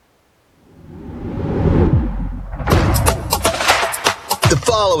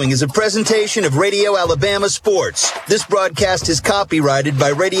following is a presentation of Radio Alabama Sports. This broadcast is copyrighted by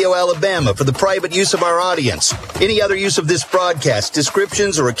Radio Alabama for the private use of our audience. Any other use of this broadcast,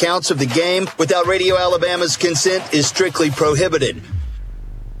 descriptions, or accounts of the game without Radio Alabama's consent is strictly prohibited.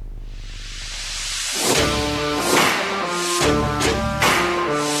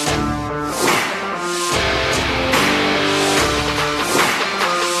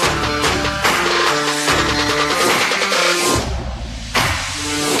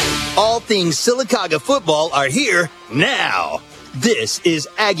 All things Sylacauga football are here now. This is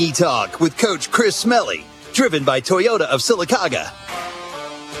Aggie Talk with Coach Chris Smelley, driven by Toyota of Sylacauga.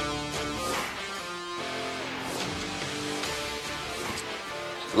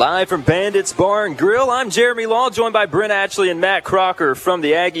 Live from Bandits Bar and Grill, I'm Jeremy Law, joined by Brent Ashley and Matt Crocker from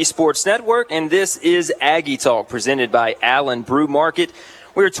the Aggie Sports Network, and this is Aggie Talk, presented by Allen Brew Market.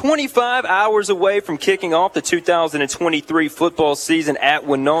 We're 25 hours away from kicking off the 2023 football season at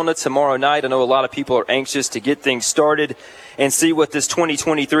Winona tomorrow night. I know a lot of people are anxious to get things started and see what this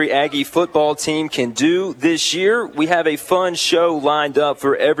 2023 Aggie football team can do this year. We have a fun show lined up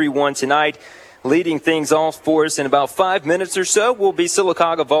for everyone tonight. Leading things off for us in about 5 minutes or so will be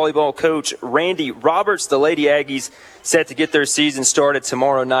Sylacauga volleyball coach Randie Roberts. The Lady Aggies set to get their season started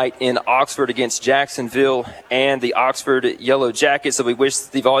tomorrow night in Oxford against Jacksonville and the Oxford Yellow Jackets. So we wish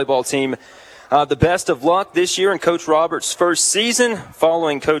the volleyball team the best of luck this year in Coach Roberts' first season.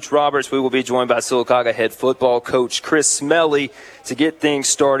 Following Coach Roberts, we will be joined by Sylacauga head football coach Chris Smelley to get things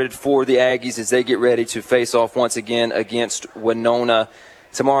started for the Aggies as they get ready to face off once again against Winona.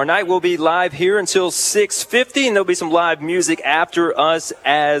 Tomorrow night we'll be live here until 6:50, and there'll be some live music after us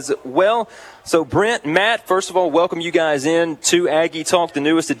as well. So Brent, Matt, first of all, welcome you guys in to Aggie Talk, the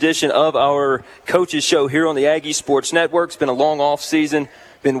newest edition of our coaches show here on the Aggie Sports Network. It's been a long off season,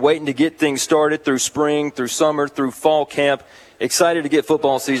 been waiting to get things started through spring, through summer, through fall camp. Excited to get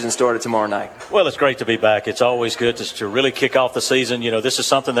football season started tomorrow night. Well, it's great to be back. It's always good to really kick off the season. You know, this is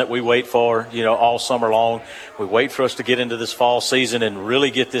something that we wait for, all summer long. We wait for us to get into this fall season and really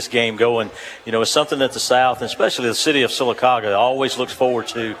get this game going. You know, it's something that the South, and especially the city of Sylacauga, always looks forward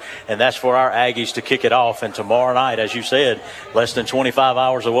to, and that's for our Aggies to kick it off. And tomorrow night, as you said, less than 25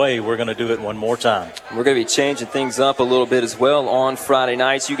 hours away, we're going to do it one more time. We're going to be changing things up a little bit as well on Friday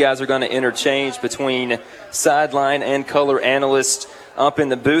nights. You guys are going to interchange between sideline and color analyst up in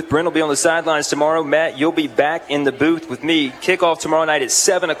the booth. Brent will be on the sidelines tomorrow. Matt, you'll be back in the booth with me. Kickoff tomorrow night at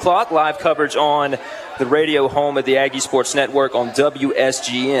 7 o'clock. Live coverage on the radio home of the Aggie Sports Network on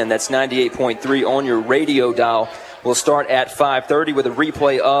WSGN. That's 98.3 on your radio dial. We'll start at 5:30 with a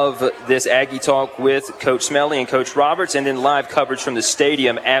replay of this Aggie Talk with Coach Smelley and Coach Roberts, and then live coverage from the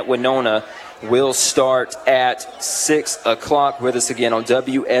stadium at Winona will start at 6 o'clock. With us again on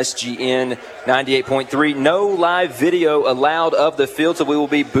WSGN 98.3. No live video allowed of the field, so we will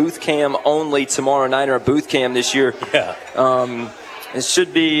be booth cam only tomorrow night, or booth cam this year. Yeah. It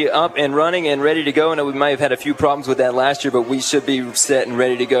should be up and running and ready to go. I know we may have had a few problems with that last year, but we should be set and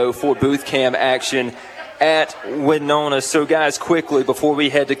ready to go for booth cam action at Winona. So, guys, quickly, before we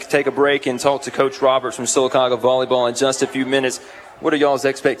head to take a break and talk to Coach Roberts from Sylacauga Volleyball in just a few minutes, what are y'all's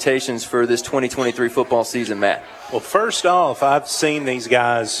expectations for this 2023 football season, Matt? Well, first off, I've seen these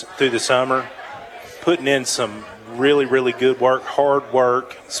guys through the summer putting in some really, really good work, hard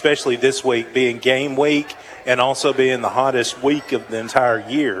work, especially this week being game week and also being the hottest week of the entire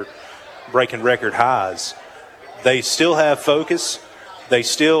year, breaking record highs. They still have focus. They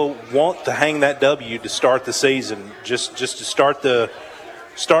still want to hang that W to start the season, just to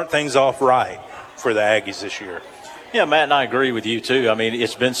start things off right for the Aggies this year. Yeah, Matt and I agree with you, too. I mean,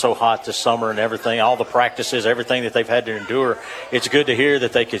 it's been so hot this summer and everything, all the practices, everything that they've had to endure. It's good to hear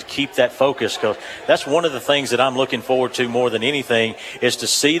that they could keep that focus, because that's one of the things that I'm looking forward to more than anything, is to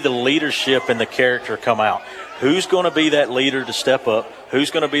see the leadership and the character come out. Who's going to be that leader to step up?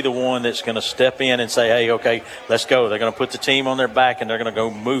 Who's going to be the one that's going to step in and say, hey, okay, let's go. They're going to put the team on their back, and they're going to go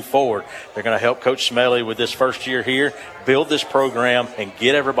move forward. They're going to help Coach Smelley with this first year here, build this program, and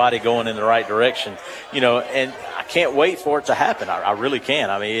get everybody going in the right direction. And I can't wait for it to happen. I really can.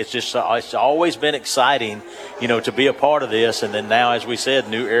 I mean, it's always been exciting, to be a part of this. And then now, as we said,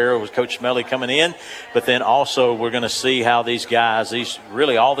 new era with Coach Smelley coming in. But then also we're going to see how these guys,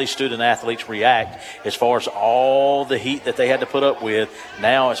 all these student athletes react as far as all the heat that they had to put up with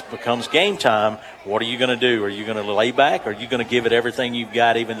Now it becomes game time. What are you going to do? Are you going to lay back? Are you going to give it everything you've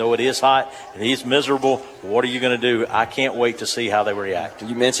got, even though it is hot, it is miserable? What are you going to do? I can't wait to see how they react.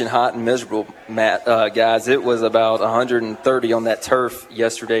 You mentioned hot and miserable, Matt. Guys, it was about 130 on that turf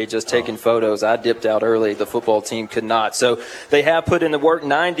yesterday, just taking photos. I dipped out early. The football team could not. So they have put in the work.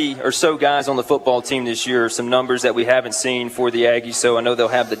 90 or so guys on the football team this year, some numbers that we haven't seen for the Aggies. So I know they'll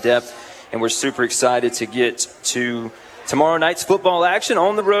have the depth, and we're super excited to get to tomorrow night's football action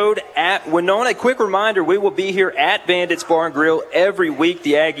on the road at Winona. A quick reminder, we will be here at Bandits Bar and Grill every week.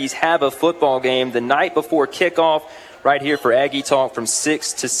 The Aggies have a football game the night before kickoff right here for Aggie Talk from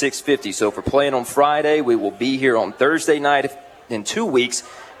 6 to 6:50. So if we're playing on Friday, we will be here on Thursday night. In 2 weeks,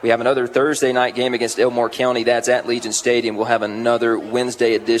 we have another Thursday night game against Elmore County. That's at Legion Stadium. We'll have another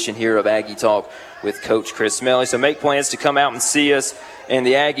Wednesday edition here of Aggie Talk with Coach Chris Smelley. So make plans to come out and see us and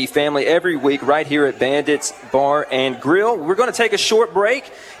the Aggie family every week right here at Bandits Bar and Grill. We're going to take a short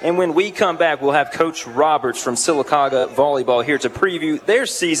break, and when we come back, we'll have Coach Roberts from Sylacauga Volleyball here to preview their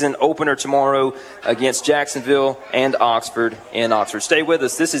season opener tomorrow against Jacksonville and Oxford in Oxford. Stay with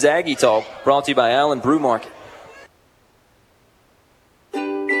us. This is Aggie Talk, brought to you by Allen Brew Market.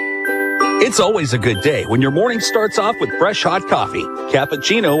 It's always a good day when your morning starts off with fresh hot coffee,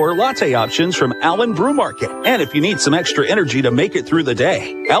 cappuccino, or latte options from Allen Brew Market. And if you need some extra energy to make it through the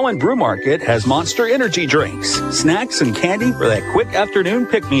day, Allen Brew Market has Monster energy drinks, snacks, and candy for that quick afternoon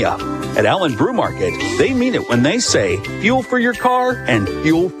pick-me-up. At Allen Brew Market, they mean it when they say fuel for your car and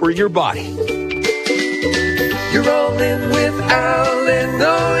fuel for your body. You're rolling with Allen,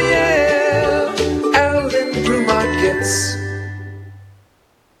 oh yeah, Allen Brew Markets.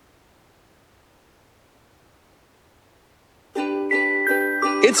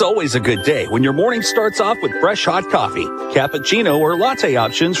 It's always a good day when your morning starts off with fresh hot coffee, cappuccino, or latte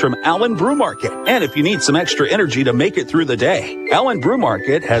options from Allen Brew Market. And if you need some extra energy to make it through the day, Allen Brew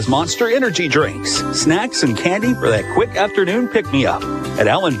Market has Monster energy drinks, snacks, and candy for that quick afternoon pick-me-up. At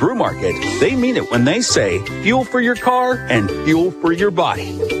Allen Brew Market, they mean it when they say fuel for your car and fuel for your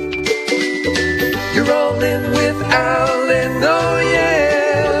body. You're rolling with Allen, oh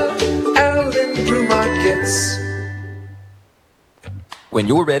yeah, Allen Brew Markets. When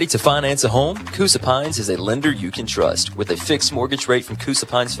you're ready to finance a home, Coosa Pines is a lender you can trust. With a fixed mortgage rate from Coosa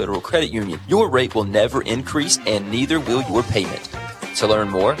Pines Federal Credit Union, your rate will never increase and neither will your payment. To learn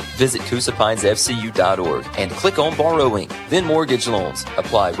more, visit CoosaPinesFCU.org and click on Borrowing, then Mortgage Loans.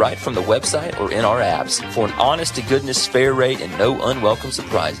 Apply right from the website or in our apps for an honest-to-goodness fair rate and no unwelcome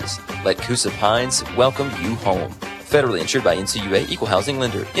surprises. Let Coosa Pines welcome you home. Federally insured by NCUA Equal Housing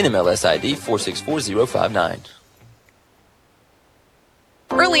Lender. NMLS ID 464059.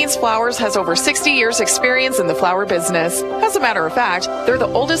 Earlene's Flowers has over 60 years experience in the flower business. As a matter of fact, they're the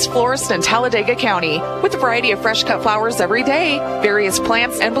oldest florist in Talladega County. With a variety of fresh cut flowers every day, various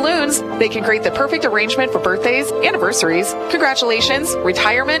plants and balloons, they can create the perfect arrangement for birthdays, anniversaries, congratulations,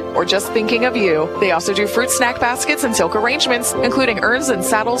 retirement, or just thinking of you. They also do fruit snack baskets and silk arrangements, including urns and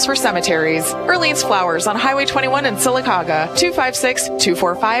saddles for cemeteries. Earlene's Flowers on Highway 21 in Sylacauga,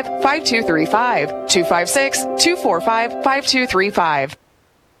 256-245-5235, 256-245-5235.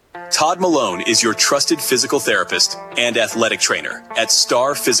 Todd Malone is your trusted physical therapist and athletic trainer at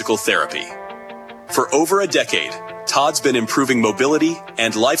Star Physical Therapy. For over a decade, Todd's been improving mobility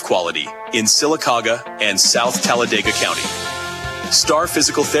and life quality in Sylacauga and South Talladega County. Star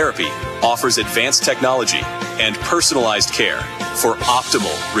Physical Therapy offers advanced technology and personalized care for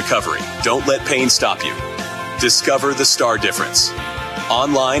optimal recovery. Don't let pain stop you. Discover the Star difference.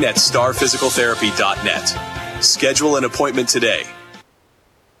 Online at starphysicaltherapy.net. Schedule an appointment today.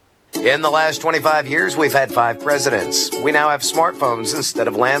 In the last 25 years, we've had 5 presidents. We now have smartphones instead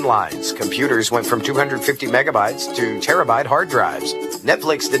of landlines. Computers went from 250 megabytes to terabyte hard drives.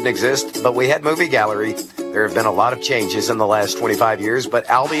 Netflix didn't exist, but we had Movie Gallery. There have been a lot of changes in the last 25 years, but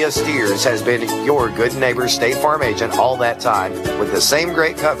Albia Steers has been your good neighbor State Farm agent all that time with the same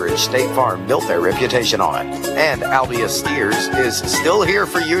great coverage State Farm built their reputation on. And Albia Steers is still here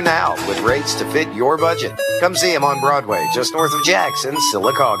for you now with rates to fit your budget. Come see him on Broadway, just north of Jackson,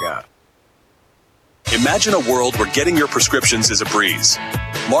 Sylacauga. Imagine a world where getting your prescriptions is a breeze.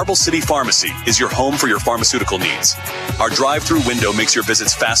 Marble City Pharmacy is your home for your pharmaceutical needs. Our drive-through window makes your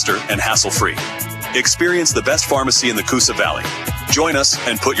visits faster and hassle-free. Experience the best pharmacy in the Coosa Valley. Join us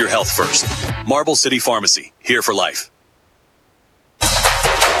and put your health first. Marble City Pharmacy, here for life.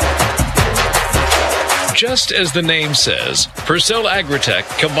 Just as the name says, Purcell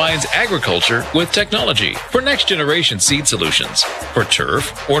Agritech combines agriculture with technology for next-generation seed solutions for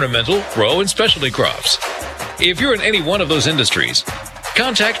turf, ornamental, row, and specialty crops. If you're in any one of those industries,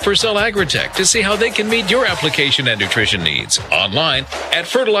 Contact Purcell Agritech to see how they can meet your application and nutrition needs online at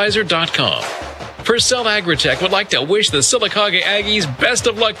fertilizer.com. Purcell Agritech would like to wish the Sylacauga Aggies best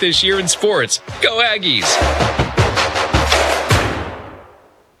of luck this year in sports. Go Aggies!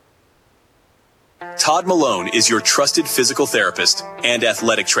 Todd Malone is your trusted physical therapist and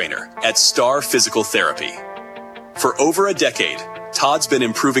athletic trainer at Star Physical Therapy. For over a decade, Todd's been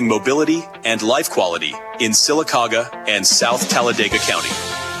improving mobility and life quality in Sylacauga and South Talladega County.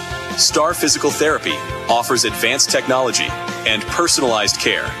 Star Physical Therapy offers advanced technology and personalized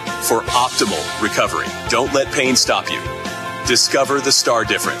care for optimal recovery. Don't let pain stop you. Discover the Star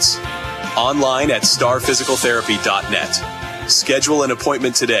difference. Online at starphysicaltherapy.net. Schedule an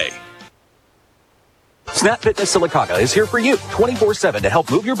appointment today. Snap Fitness Sylacauga is here for you 24/7 to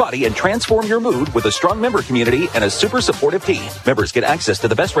help move your body and transform your mood with a strong member community and a super supportive team. Members get access to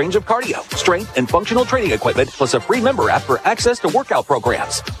the best range of cardio, strength, and functional training equipment, plus a free member app for access to workout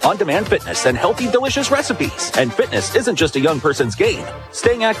programs, on-demand fitness, and healthy, delicious recipes. And fitness isn't just a young person's game.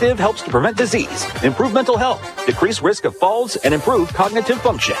 Staying active helps to prevent disease, improve mental health, decrease risk of falls, and improve cognitive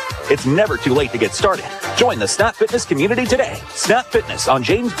function. It's never too late to get started. Join the Snap Fitness community today. Snap Fitness on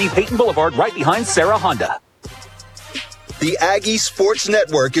James D. Payton Boulevard, right behind Sarah Honda. The Aggie Sports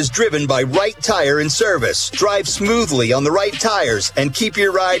Network is driven by Right Tire and Service. Drive smoothly on the right tires and keep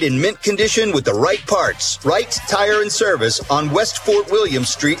your ride in mint condition with the right parts. Right Tire and Service on West Fort William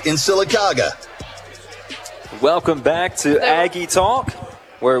Street in Sylacauga. Welcome back to Aggie Talk,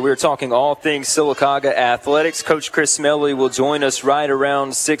 where we're talking all things Sylacauga athletics. Coach Chris Smelley will join us right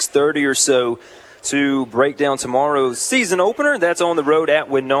around 6:30 or so to break down tomorrow's season opener. That's on the road at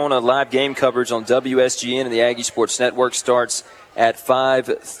Winona. Live game coverage on WSGN and the Aggie Sports Network starts at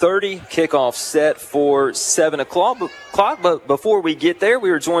 5:30. Kickoff set for 7 o'clock. But before we get there, we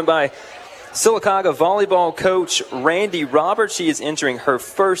were joined by Sylacauga volleyball coach Randie Roberts. She is entering her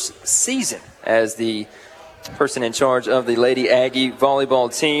first season as the person in charge of the Lady Aggie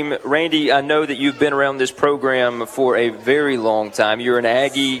volleyball team. Randie, I know that you've been around this program for a very long time. You're an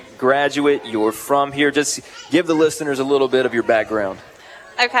Aggie graduate. You're from here. Just give the listeners a little bit of your background.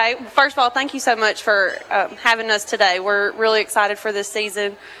 Okay. First of all, thank you so much for having us today. We're really excited for this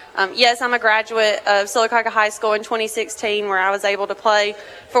season. Yes, I'm a graduate of Sylacauga High School in 2016, where I was able to play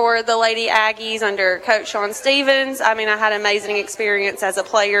for the Lady Aggies under Coach Sean Stevens. I mean, I had an amazing experience as a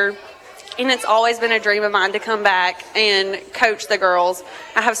player. And it's always been a dream of mine to come back and coach the girls.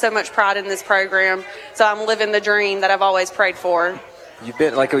 I have so much pride in this program, so I'm living the dream that I've always prayed for. You've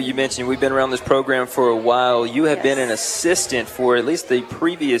been, like you mentioned, we've been around this program for a while. You have been an assistant for at least the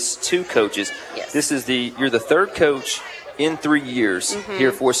previous 2 coaches. Yes. You're the 3rd coach in 3 years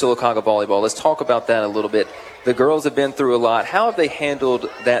here for Sylacauga volleyball. Let's talk about that a little bit. The girls have been through a lot. How have they handled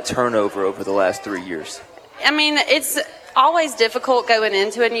that turnover over the last 3 years? I mean, it's always difficult going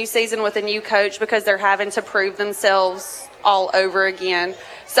into a new season with a new coach because they're having to prove themselves all over again.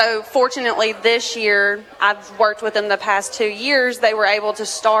 So fortunately this year, I've worked with them the past 2 years. They were able to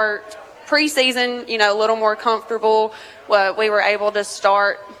start preseason, a little more comfortable. We were able to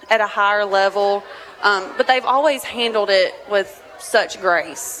start at a higher level, but they've always handled it with such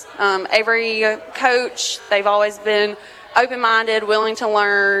grace. Every coach, they've always been open-minded, willing to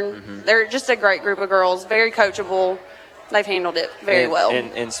learn. They're just a great group of girls, very coachable. They've handled it very well.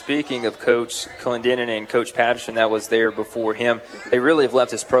 And speaking of Coach Clendenin and Coach Patterson, that was there before him, they really have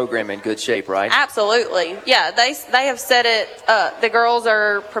left this program in good shape, right? Absolutely. Yeah, they have set it up. The girls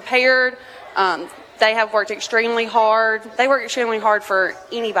are prepared. They have worked extremely hard. They work extremely hard for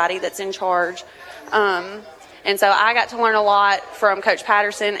anybody that's in charge. And so I got to learn a lot from Coach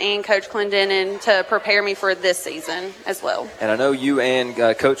Patterson and Coach Clendenin to prepare me for this season as well. And I know you and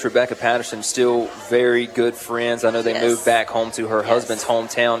Coach Rebecca Patterson still very good friends. I know they moved back home to her husband's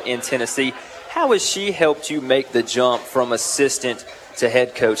hometown in Tennessee. How has she helped you make the jump from assistant to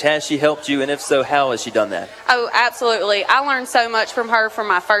head coach? Has she helped you? And if so, how has she done that? Oh, absolutely. I learned so much from her from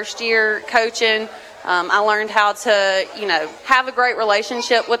my first year coaching. I learned how to, have a great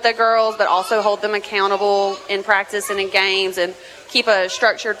relationship with the girls, but also hold them accountable in practice and in games and keep a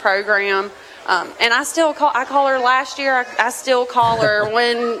structured program. And I call her last year. I still call her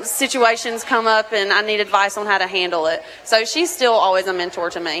when situations come up and I need advice on how to handle it. So she's still always a mentor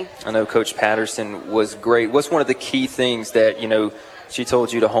to me. I know Coach Patterson was great. What's one of the key things that, she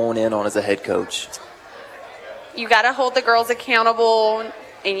told you to hone in on as a head coach? You got to hold the girls accountable,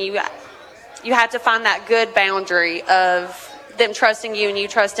 and you have to find that good boundary of them trusting you and you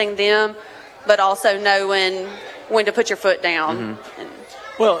trusting them, but also knowing when to put your foot down.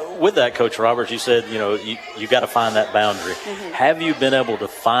 Well, with that, Coach Roberts, you said, you got to find that boundary. Have you been able to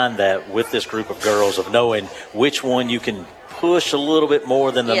find that with this group of girls of knowing which one you can push a little bit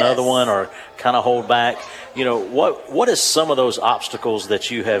more than another one, or kind of hold back? What is some of those obstacles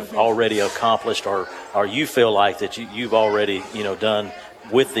that you have already accomplished, or you feel like that you've already done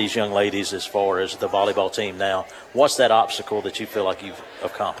with these young ladies as far as the volleyball team now? What's that obstacle that you feel like you've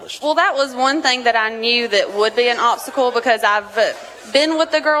accomplished? Well, that was one thing that I knew that would be an obstacle, because I've been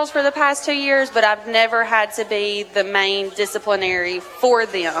with the girls for the past 2 years, but I've never had to be the main disciplinary for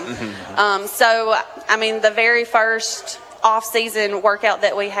them. So, the very first off-season workout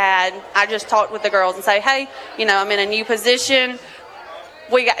that we had, I just talked with the girls and say, hey, I'm in a new position.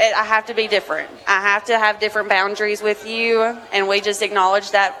 I have to be different. I have to have different boundaries with you, and we just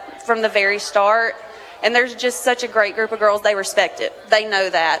acknowledge that from the very start. And there's just such a great group of girls. They respect it. They know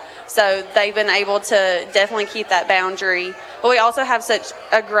that. So they've been able to definitely keep that boundary. But we also have such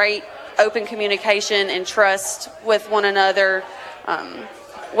a great open communication and trust with one another,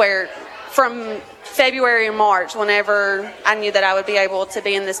 where from February and March, whenever I knew that I would be able to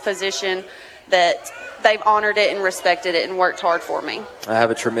be in this position, that they've honored it and respected it and worked hard for me. I have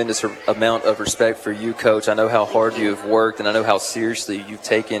a tremendous amount of respect for you, Coach. I know how hard you have worked, and I know how seriously you've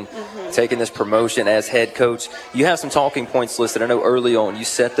taken this promotion as head coach. You have some talking points listed. I know early on you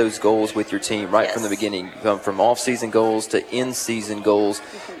set those goals with your team right from the beginning, from off-season goals to in-season goals.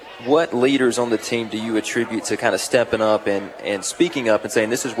 What leaders on the team do you attribute to kind of stepping up and speaking up and saying,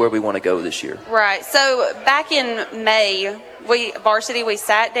 this is where we want to go this year? Right. So back in May, we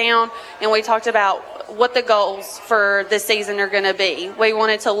sat down and we talked about what the goals for this season are going to be. We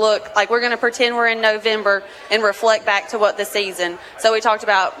wanted to look like we're going to pretend we're in November and reflect back to what the season. So we talked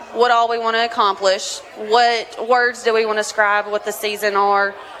about what all we want to accomplish, what words do we want to describe what the season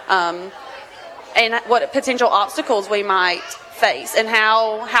are, and what potential obstacles we might face, and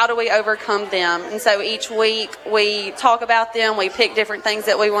how do we overcome them. And so each week we talk about them, we pick different things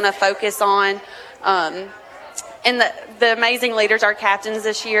that we want to focus on. And the amazing leaders, our captains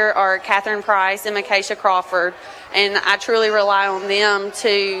this year, are Catherine Price and Makaisha Crawford. And I truly rely on them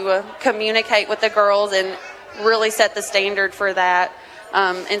to communicate with the girls and really set the standard for that.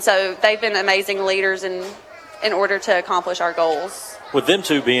 And so they've been amazing leaders in order to accomplish our goals. With them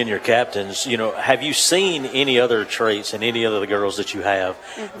two being your captains, have you seen any other traits in any of the girls that you have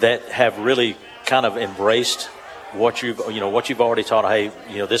that have really kind of embraced what you've already taught? Hey,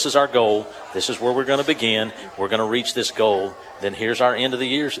 this is our goal. This is where we're going to begin. We're going to reach this goal. Then here's our end of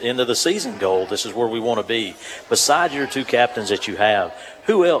the season goal. This is where we want to be. Besides your two captains that you have,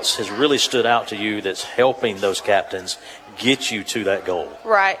 who else has really stood out to you that's helping those captains get you to that goal?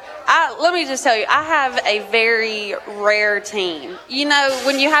 Right. Let me just tell you, I have a very rare team.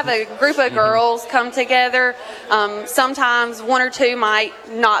 When you have a group of girls come together, sometimes one or two might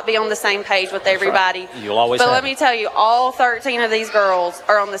not be on the same page with everybody. Right. You'll always. But let me tell you, all 13 of these girls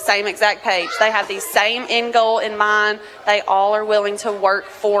are on the same exact page. They have the same end goal in mind. They all are willing to work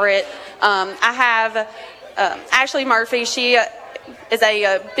for it. I have Ashley Murphy. She is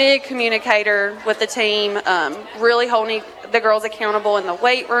a big communicator with the team, really holding the girls accountable in the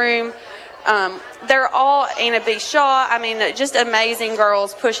weight room. They're all, Anna B. Shaw, just amazing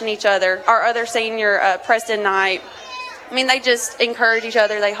girls pushing each other. Our other senior, Preston Knight, they just encourage each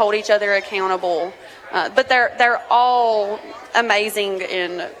other. They hold each other accountable. But they're all amazing,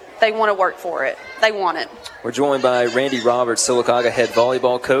 and they want to work for it. They want it. We're joined by Randie Roberts, Sylacauga head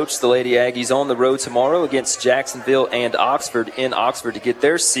volleyball coach. The Lady Aggies on the road tomorrow against Jacksonville and Oxford in Oxford to get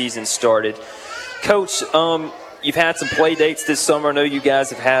their season started. Coach, you've had some play dates this summer. I know you guys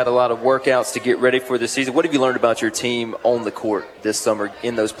have had a lot of workouts to get ready for the season. What have you learned about your team on the court this summer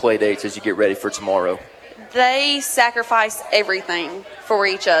in those play dates as you get ready for tomorrow? They sacrifice everything for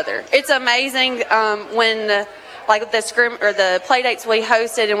each other. It's amazing when the play dates we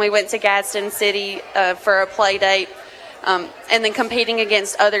hosted, and we went to Gadsden City for a play date, and then competing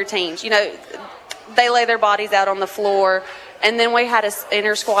against other teams. They lay their bodies out on the floor. And then we had an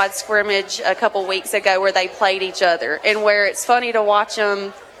inter-squad scrimmage a couple weeks ago where they played each other, and where it's funny to watch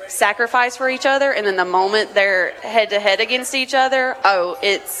them sacrifice for each other, and then the moment they're head-to-head against each other,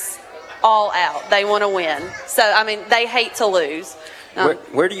 it's all out. They want to win. So, they hate to lose.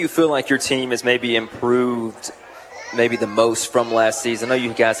 Where do you feel like your team has maybe improved maybe the most from last season? I know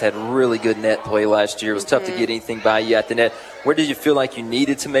you guys had really good net play last year. It was tough to get anything by you at the net. Where did you feel like you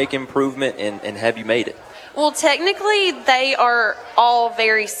needed to make improvement, and have you made it? Well, technically, they are all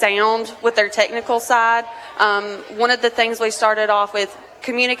very sound with their technical side. One of the things we started off with,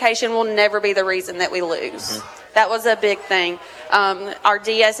 communication will never be the reason that we lose. That was a big thing. Our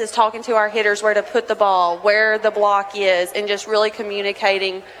DS is talking to our hitters where to put the ball, where the block is, and just really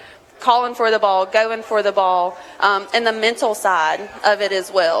communicating, calling for the ball, going for the ball, and the mental side of it as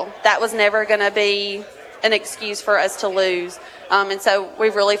well. That was never going to be an excuse for us to lose. And so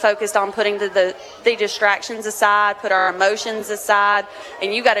we've really focused on putting the distractions aside, put our emotions aside,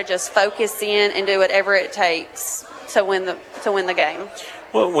 and you got to just focus in and do whatever it takes to win the game.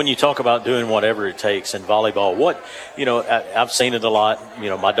 Well, when you talk about doing whatever it takes in volleyball, I've seen it a lot.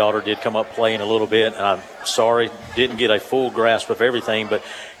 My daughter did come up playing a little bit, and I'm sorry, didn't get a full grasp of everything. But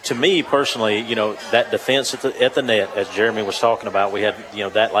to me personally, that defense at the net, as Jeremy was talking about, we had,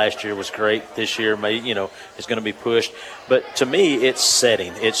 that last year was great. This year, is going to be pushed. But to me, it's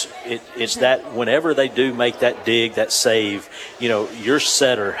setting. It's that whenever they do make that dig, that save, your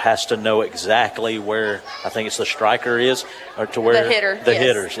setter has to know exactly where, I think it's the striker is, or to where the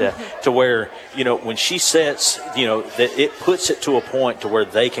hitters, yeah, to where, when she sets, that it puts it to a point to where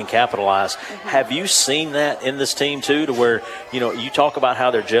they can capitalize. Have you seen that in this team too, to where, you talk about how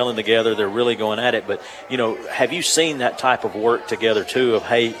they're gelling together, they're really going at it, but, have you seen that type of work together too of,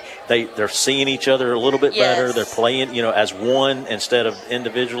 hey, they're seeing each other a little bit better, they're playing, as one instead of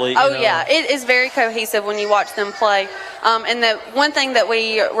individually? Yeah, it is very cohesive when you watch them play. And the one thing that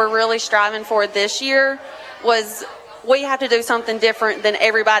we were really striving for this year was we have to do something different than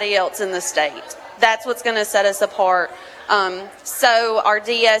everybody else in the state. That's what's going to set us apart. So our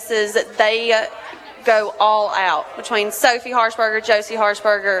DSs, they go all out between Sophie Harshberger, Josie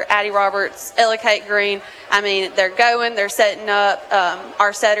Harshberger, Addie Roberts, Ella Kate Green. I mean, they're setting up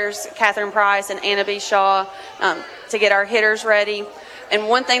our setters, Catherine Price and Anna B. Shaw, to get our hitters ready. And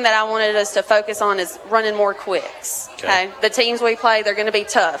one thing that I wanted us to focus on is running more quicks. Okay. The teams we play, they're going to be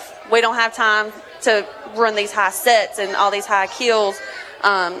tough. We don't have time to run these high sets and all these high kills.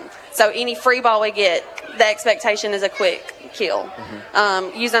 So any free ball we get, the expectation is a quick kill.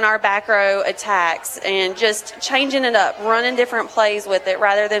 Using our back row attacks and just changing it up, running different plays with it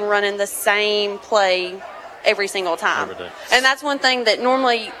rather than running the same play every single time. And that's one thing that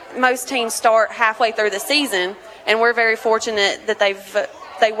normally most teams start halfway through the season, and we're very fortunate that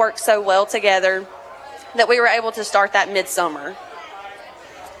they work so well together that we were able to start that midsummer.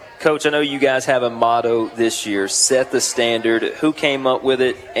 Coach, I know you guys have a motto this year, set the standard. Who came up with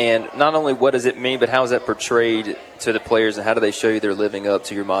it? And not only what does it mean, but how is that portrayed to the players, and how do they show you they're living up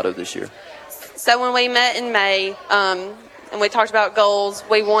to your motto this year? So when we met in May and we talked about goals,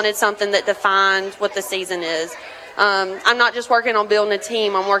 we wanted something that defined what the season is. I'm not just working on building a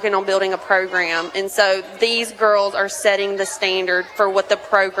team, I'm working on building a program. And so these girls are setting the standard for what the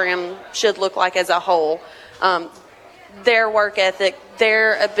program should look like as a whole. Their work ethic,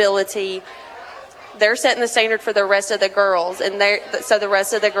 their ability, they're setting the standard for the rest of the girls. And so the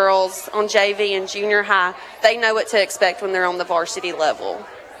rest of the girls on JV and junior high, they know what to expect when they're on the varsity level.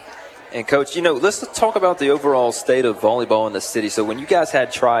 And, Coach, let's talk about the overall state of volleyball in the city. So when you guys had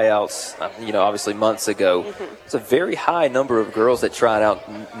tryouts, obviously months ago, it's a very high number of girls that tried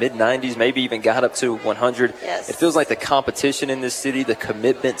out, mid-90s, maybe even got up to 100. Yes. It feels like the competition in this city, the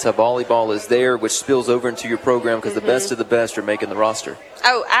commitment to volleyball is there, which spills over into your program because the best of the best are making the roster.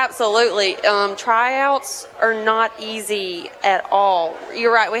 Oh, absolutely. Tryouts are not easy at all.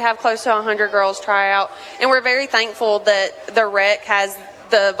 You're right. We have close to 100 girls try out, and we're very thankful that the REC has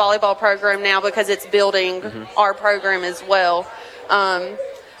the volleyball program now because it's building our program as well.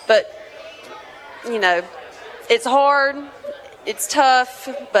 But, it's hard, it's tough,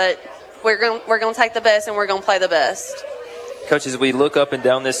 but we're going to take the best and we're going to play the best. Coach, as we look up and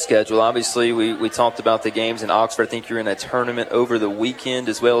down this schedule, obviously we talked about the games in Oxford. I think you're in a tournament over the weekend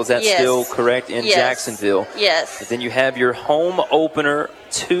as well. Is that still correct in Jacksonville? Yes. But then you have your home opener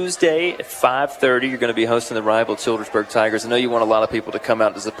Tuesday at 5:30. You're going to be hosting the rival Childersburg Tigers. I know you want a lot of people to come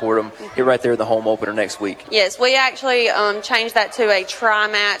out to support them. You're right there in the home opener next week. Yes, we actually changed that to a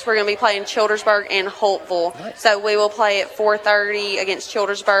tri-match. We're going to be playing Childersburg and Holtville. Nice. So we will play at 4:30 against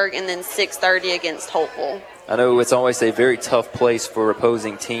Childersburg and then 6:30 against Holtville. I know it's always a very tough place for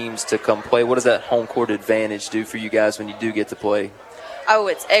opposing teams to come play. What does that home court advantage do for you guys when you do get to play? Oh,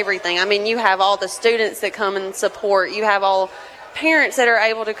 it's everything. I mean, you have all the students that come and support. You have all parents that are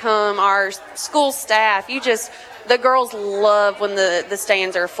able to come, our school staff. The girls love when the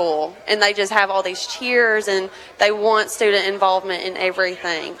stands are full, and they just have all these cheers, and they want student involvement in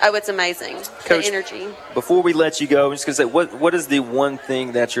everything. Oh, it's amazing, Coach, the energy. Before we let you go, I'm just going to say, what is the one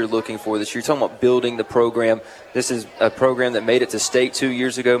thing that you're looking for this year? You're talking about building the program. This is a program that made it to state 2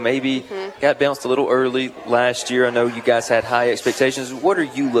 years ago, maybe got bounced a little early last year. I know you guys had high expectations. What are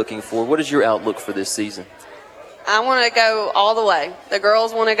you looking for? What is your outlook for this season? I want to go all the way. The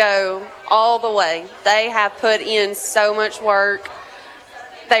girls want to go all the way. They have put in so much work.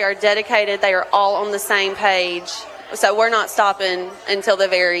 They are dedicated. They are all on the same page. So we're not stopping until the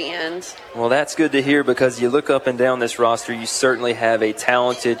very end. Well, that's good to hear because you look up and down this roster, you certainly have a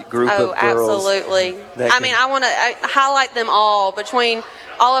talented group of girls. Absolutely. I want to highlight them all between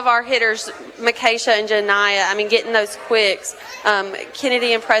all of our hitters, Makaisha and Janiyah. Getting those quicks.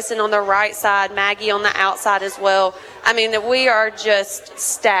 Kennedy and Preston on the right side, Maggie on the outside as well. We are just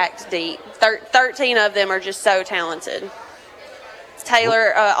stacked deep. 13 of them are just so talented.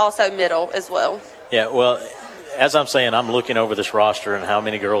 Taylor also middle as well. Yeah, well, as I'm saying, I'm looking over this roster and how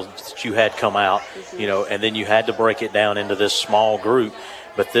many girls that you had come out, and then you had to break it down into this small group.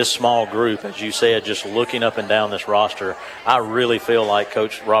 But this small group, as you said, just looking up and down this roster, I really feel like,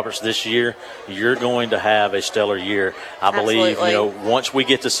 Coach Roberts, this year you're going to have a stellar year. I believe, once we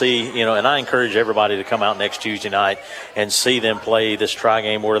get to see, and I encourage everybody to come out next Tuesday night and see them play this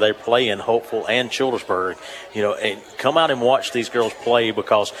tri-game where they play in Hopeful and Childersburg, and come out and watch these girls play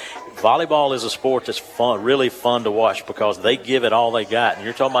because volleyball is a sport that's fun, really fun to watch because they give it all they got. And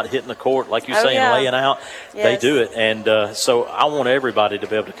you're talking about hitting the court, like you're saying, laying out. Yes. They do it. And so I want everybody to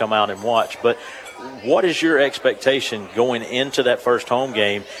be able to come out and watch. But what is your expectation going into that first home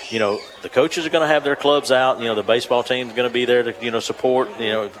game? The coaches are going to have their clubs out. The baseball team is going to be there to, support.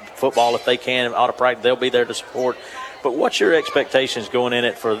 Football, if they can, out of practice, they'll be there to support. But what's your expectations going in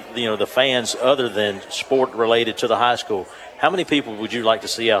it for, the fans other than sport related to the high school? How many people would you like to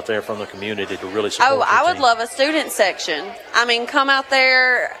see out there from the community to really support your I would team? love a student section. Come out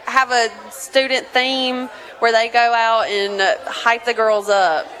there, have a student theme where they go out and hype the girls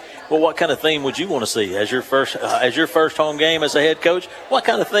up. Well, what kind of theme would you want to see as your first home game as a head coach? What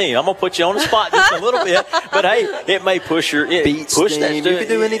kind of theme? I'm gonna put you on the spot just a little bit, but hey, it may push that. You can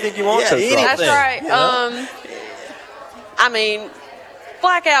do anything you want. Yeah, anything. That's right.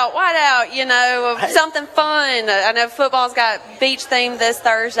 Blackout, whiteout, something fun. I know football's got beach theme this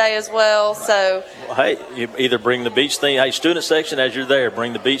Thursday as well. So, hey, you either bring the beach theme, student section as you're there,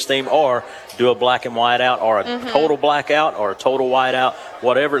 bring the beach theme, or do a black and white out, or a total blackout, or a total white out,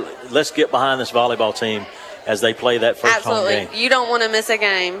 whatever. Let's get behind this volleyball team as they play that first home game. You don't want to miss a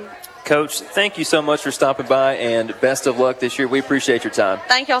game. Coach, thank you so much for stopping by, and best of luck this year. We appreciate your time.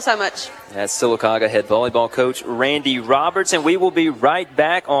 Thank y'all so much. That's Sylacauga head volleyball coach Randie Roberts, and we will be right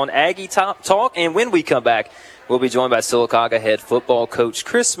back on Aggie Talk. And when we come back, we'll be joined by Sylacauga head football coach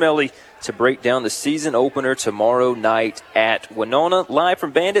Chris Smelley to break down the season opener tomorrow night at Winona. Live from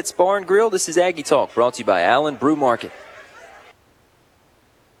Bandits Bar and Grill, this is Aggie Talk, brought to you by Allen Brew Market.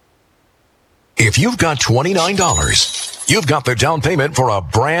 If you've got $29, you've got the down payment for a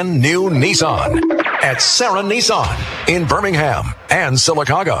brand new Nissan at Sarah Nissan in Birmingham and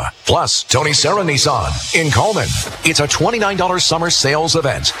Sylacauga. Plus, Tony Sarah Nissan in Coleman. It's a $29 summer sales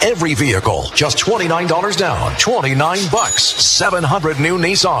event. Every vehicle, just $29 down. $29. 700 new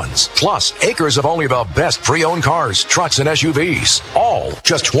Nissans. Plus, acres of only the best pre-owned cars, trucks, and SUVs. All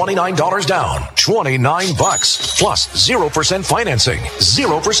just $29 down. $29. Plus, 0% financing.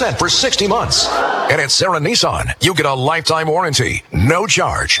 0% for 60 months. And at Sarah Nissan, you get a lifetime warranty, no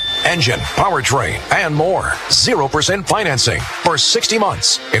charge, engine, powertrain, and more. 0% financing for 60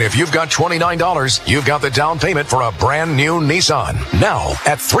 months. And if you've got $29, you've got the down payment for a brand new Nissan. Now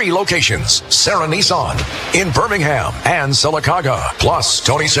at 3 locations. Sarah Nissan in Birmingham and Sylacauga. Plus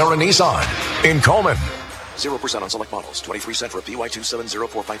Tony Sarah Nissan in Coleman. 0% on select models. 23 cent for a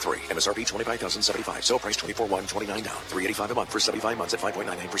PY270453. MSRP $25,075. Sale price $24,129 down. $385 a month for 75 months at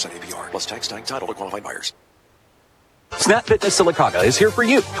 5.99% APR. Plus tax, tag, title to qualified buyers. Snap Fitness Sylacauga is here for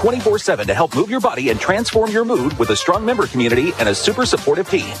you 24/7 to help move your body and transform your mood with a strong member community and a super supportive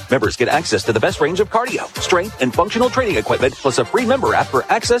team. Members get access to the best range of cardio, strength, and functional training equipment, plus a free member app for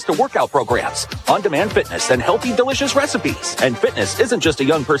access to workout programs, on-demand fitness, and healthy, delicious recipes. And fitness isn't just a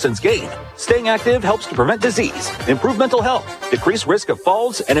young person's game. Staying active helps to prevent disease, improve mental health, decrease risk of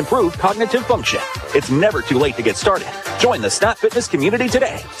falls, and improve cognitive function. It's never too late to get started. Join the Snap Fitness community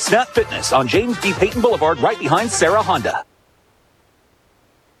today. Snap Fitness on James D. Payton Boulevard, right behind Sarah Honda.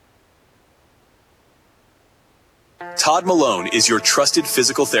 Todd Malone is your trusted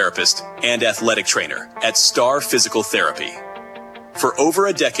physical therapist and athletic trainer at Star Physical Therapy. For over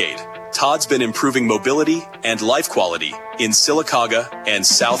a decade, Todd's been improving mobility and life quality in Sylacauga and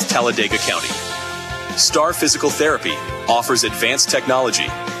South Talladega County. Star Physical Therapy offers advanced technology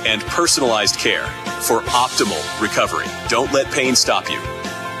and personalized care for optimal recovery. Don't let pain stop you.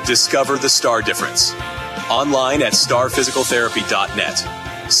 Discover the Star difference. Online at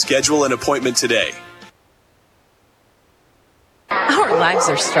starphysicaltherapy.net. Schedule an appointment today. Our lives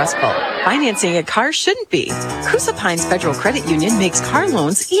are stressful. Financing a car shouldn't be. Coosa Pines Federal Credit Union makes car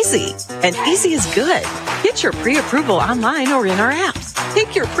loans easy. And easy is good. Get your pre-approval online or in our apps.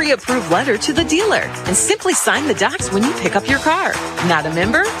 Take your pre-approved letter to the dealer and simply sign the docs when you pick up your car. Not a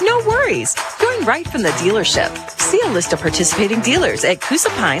member? No worries. Join right from the dealership. See a list of participating dealers at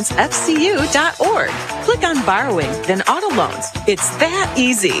CoosaPinesFCU.org. Click on borrowing, then auto loans. It's that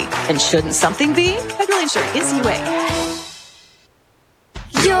easy. And shouldn't something be? Federally insured. Easy way.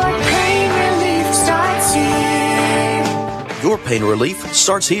 Your pain relief starts here. Your pain relief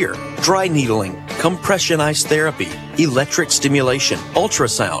starts here. Dry needling, compressionized therapy, electric stimulation,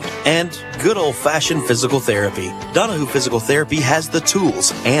 ultrasound, and good old-fashioned physical therapy. Donahue Physical Therapy has the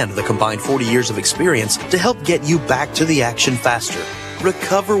tools and the combined 40 years of experience to help get you back to the action faster.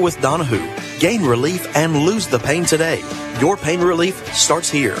 Recover with Donahue. Gain relief and lose the pain today. Your pain relief starts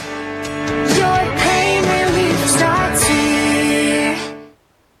here. Your pain relief starts here.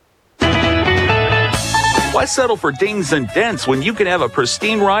 Why settle for dings and dents when you can have a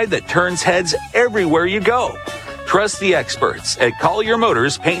pristine ride that turns heads everywhere you go? Trust the experts at Collier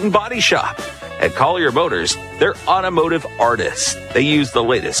Motors Paint and Body Shop. At Collier Motors, they're automotive artists. They use the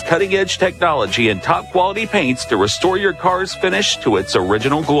latest cutting-edge technology and top-quality paints to restore your car's finish to its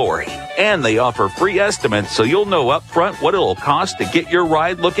original glory. And they offer free estimates so you'll know up front what it'll cost to get your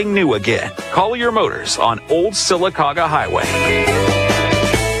ride looking new again. Collier Motors on Old Sylacauga Highway.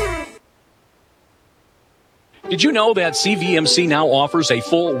 Did you know that CVMC now offers a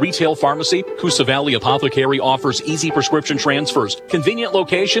full retail pharmacy? Coosa Valley Apothecary offers easy prescription transfers, convenient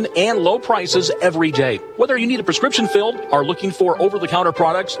location, and low prices every day. Whether you need a prescription filled, are looking for over-the-counter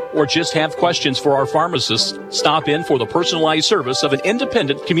products, or just have questions for our pharmacists, stop in for the personalized service of an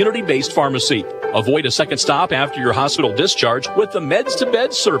independent, community-based pharmacy. Avoid a second stop after your hospital discharge with the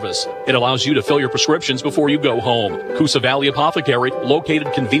Meds-to-Bed service. It allows you to fill your prescriptions before you go home. Coosa Valley Apothecary,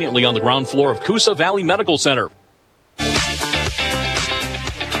 located conveniently on the ground floor of Coosa Valley Medical Center.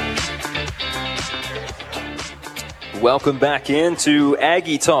 Welcome back into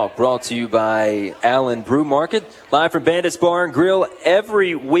Aggie Talk, brought to you by Allen Brew Market. Live from Bandits Bar and Grill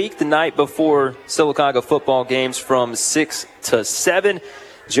every week, the night before Sylacauga football games from 6 to 7.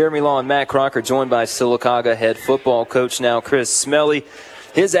 Jeremy Law and Matt Crocker, joined by Sylacauga head football coach now, Chris Smelley.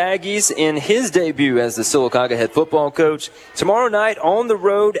 His Aggies in his debut as the Sylacauga head football coach. Tomorrow night on the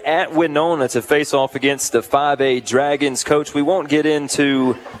road at Winona to face off against the 5A Dragons. Coach, we won't get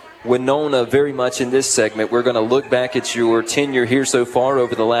into Winona very much in this segment. We're going to look back at your tenure here so far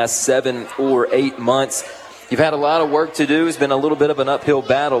over the last 7 or 8 months. You've had a lot of work to do. It's been a little bit of an uphill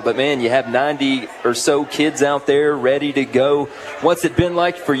battle, but man, you have 90 or so kids out there ready to go. What's it been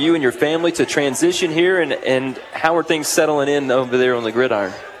like for you and your family to transition here, and how are things settling in over there on the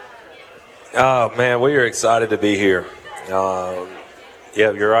gridiron? Oh, man, we are excited to be here.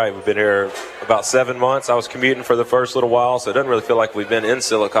 Yeah, you're right. We've been here about 7 months. I was commuting for the first little while, so it doesn't really feel like we've been in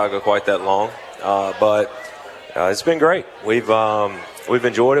Sylacauga quite that long. But it's been great. We've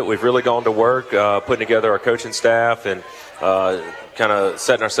enjoyed it. We've really gone to work putting together our coaching staff and kind of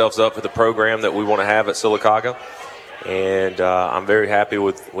setting ourselves up for the program that we want to have at Sylacauga. And I'm very happy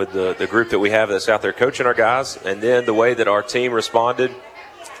with the group that we have that's out there coaching our guys, and then the way that our team responded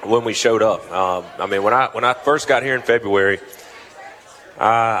when we showed up. I mean, when I first got here in February,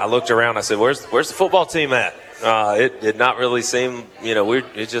 I looked around. I said, "Where's the football team at?" It did not really seem, there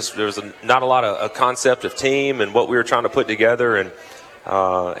was not a lot of a concept of team and what we were trying to put together, and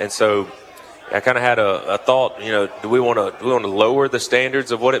so I kind of had a thought. Do we want to lower the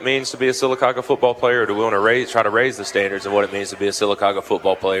standards of what it means to be a Sylacauga football player, or do we want to try to raise the standards of what it means to be a Sylacauga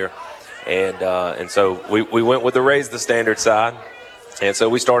football player? And so we went with the raise the standard side, and so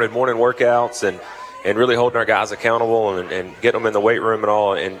we started morning workouts and really holding our guys accountable and getting them in the weight room and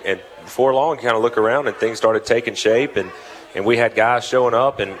all. And before long, you kind of look around and things started taking shape. And we had guys showing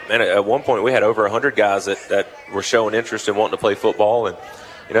up. And at one point, we had over 100 guys that were showing interest in wanting to play football. And,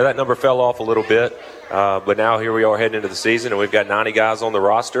 that number fell off a little bit. But now here we are heading into the season, and we've got 90 guys on the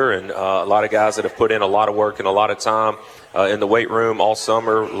roster and a lot of guys that have put in a lot of work and a lot of time in the weight room all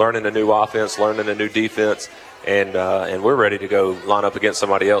summer, learning a new offense, learning a new defense. And we're ready to go line up against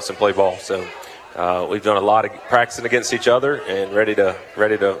somebody else and play ball. So we've done a lot of practicing against each other and ready to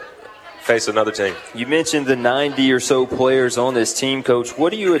face another team. You mentioned the 90 or so players on this team, Coach. What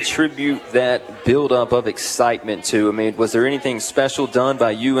do you attribute that buildup of excitement to? I mean, was there anything special done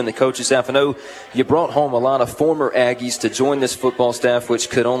by you and the coaching staff? I know you brought home a lot of former Aggies to join this football staff, which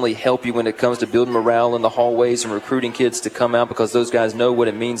could only help you when it comes to building morale in the hallways and recruiting kids to come out, because those guys know what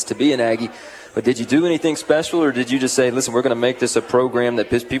it means to be an Aggie. But did you do anything special, or did you just say, listen, we're going to make this a program that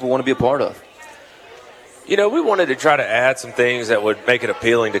people want to be a part of? We wanted to try to add some things that would make it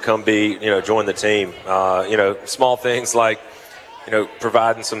appealing to come join the team. Small things like,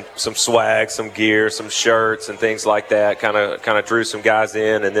 providing some swag, some gear, some shirts and things like that, kind of drew some guys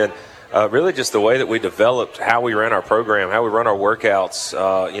in. And then really just the way that we developed how we ran our program, how we run our workouts,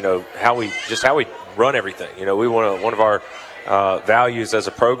 how we run everything. We one of our values as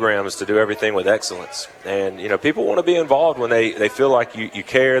a program is to do everything with excellence. And, people want to be involved when they feel like you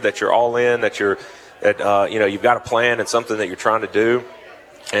care, that you're all in, that you've got a plan and something that you're trying to do.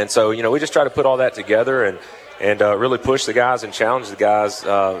 And so, we just try to put all that together and really push the guys and challenge the guys.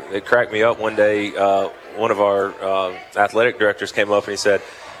 It cracked me up one day. One of our athletic directors came up and he said,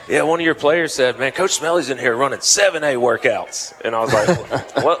 "Yeah, one of your players said, man, Coach Smelley's in here running 7A workouts." And I was like,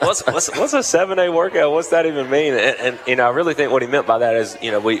 what's a 7A workout? What's that even mean? And I really think what he meant by that is,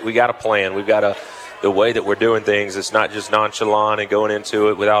 we got a plan. We've got the way that we're doing things. It's not just nonchalant and going into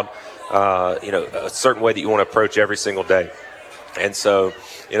it without, a certain way that you want to approach every single day. And so,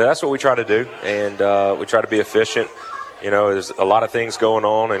 that's what we try to do. And we try to be efficient. There's a lot of things going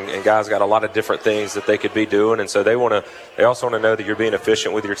on, and guys got a lot of different things that they could be doing, and so they also want to know that you're being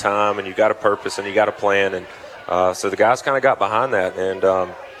efficient with your time, and you got a purpose, and you got a plan, and so the guys kind of got behind that,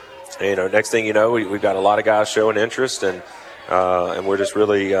 and next thing you know, we've got a lot of guys showing interest, and we're just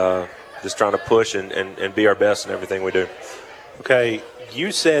really just trying to push and be our best in everything we do. Okay,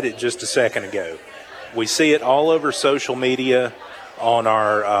 you said it just a second ago. We see it all over social media on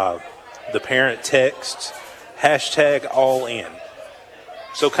our the parent texts. #AllIn.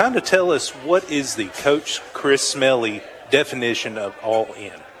 So kind of tell us, what is the Coach Chris Smelley definition of all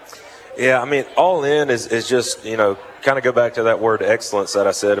in? Yeah, I mean, all in is just, kind of go back to that word excellence that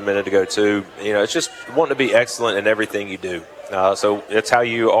I said a minute ago too. It's just wanting to be excellent in everything you do. So it's how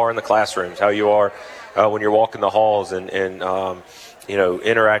you are in the classrooms, how you are when you're walking the halls and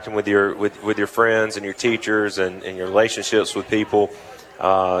interacting with your friends and your teachers and your relationships with people.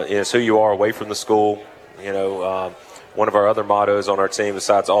 It's who you are away from the school. One of our other mottos on our team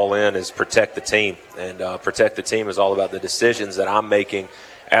besides all in is protect the team. And protect the team is all about the decisions that I'm making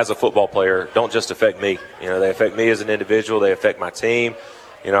as a football player don't just affect me. They affect me as an individual. They affect my team.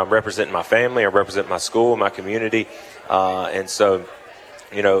 I'm representing my family. I'm representing my school, my community. And so,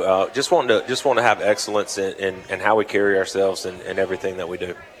 just want to have excellence in how we carry ourselves and everything that we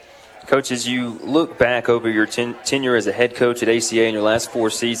do. Coach, as you look back over your tenure as a head coach at ACA in your last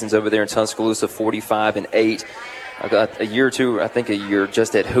 4 seasons over there in Tuscaloosa, 45-8, I got a year or two, I think a year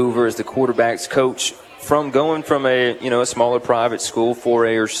just at Hoover as the quarterbacks coach. From going from a smaller private school,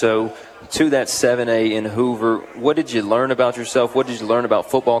 4A or so, to that 7A in Hoover, what did you learn about yourself? What did you learn about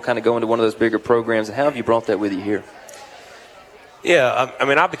football, kind of going to one of those bigger programs, and how have you brought that with you here? Yeah,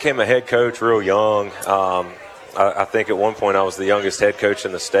 I became a head coach real young. I think at one point I was the youngest head coach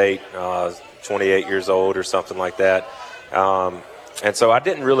in the state, 28 years old or something like that. And so I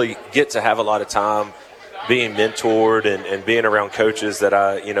didn't really get to have a lot of time being mentored and being around coaches that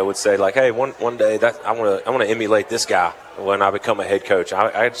I, would say like, hey, one day that I want to emulate this guy when I become a head coach.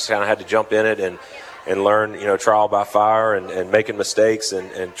 I just kind of had to jump in it and learn, trial by fire and making mistakes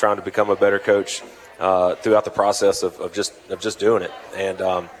and trying to become a better coach throughout the process of just doing it.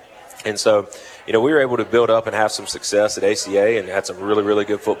 And so, we were able to build up and have some success at ACA and had some really, really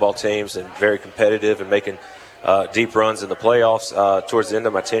good football teams and very competitive and making deep runs in the playoffs towards the end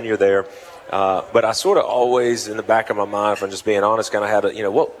of my tenure there. But I sort of always, in the back of my mind, if I'm just being honest, kind of had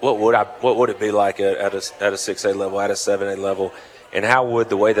what would it be like at a 6A level, at a 7A level, and how would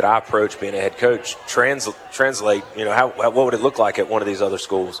the way that I approach being a head coach translate? What would it look like at one of these other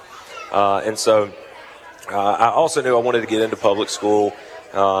schools? And so I also knew I wanted to get into public school.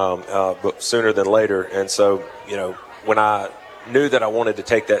 But sooner than later. And so, when I knew that I wanted to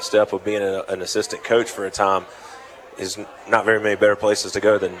take that step of being an assistant coach for a time, is not very many better places to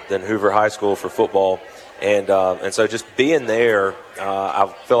go than Hoover High School for football. And so just being there,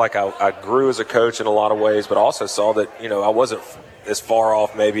 I feel like I grew as a coach in a lot of ways, but also saw that, I wasn't as far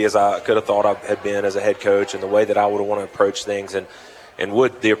off maybe as I could have thought I had been as a head coach and the way that I would want to approach things. And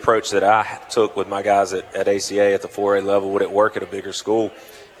would the approach that I took with my guys at ACA at the 4A level, would it work at a bigger school?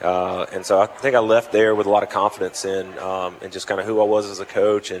 And so I think I left there with a lot of confidence in just kind of who I was as a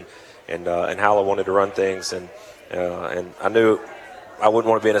coach and how I wanted to run things. And I knew I wouldn't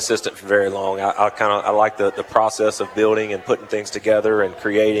want to be an assistant for very long. I like the process of building and putting things together and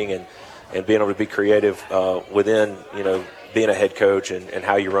creating and being able to be creative within, being a head coach and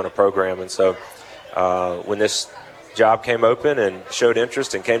how you run a program. And so when this job came open and showed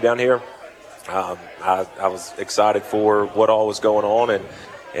interest and came down here, I was excited for what all was going on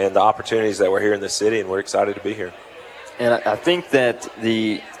and the opportunities that were here in the city, and we're excited to be here. And I think that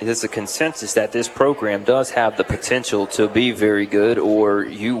there's a consensus that this program does have the potential to be very good, or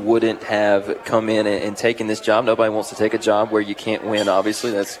you wouldn't have come in and taken this job. Nobody wants to take a job where you can't win,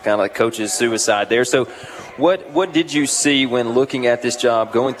 obviously. That's kind of like coach's suicide there. So what did you see when looking at this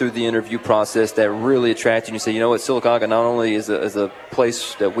job, going through the interview process that really attracted you? You say, you know what, Sylacauga not only is a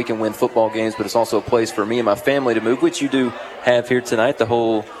place that we can win football games, but it's also a place for me and my family to move, which you do have here tonight, the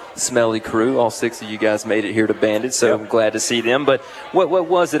whole Smelley crew. All 6 of you guys made it here to Bandit, so I'm glad to see them. But what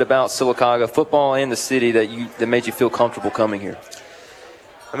was it about Sylacauga football and the city that made you feel comfortable coming here?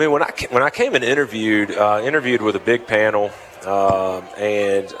 I mean, when I came and interviewed with a big panel,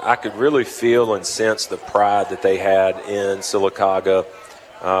 and I could really feel and sense the pride that they had in Sylacauga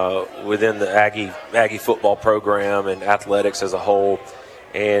within the Aggie football program and athletics as a whole.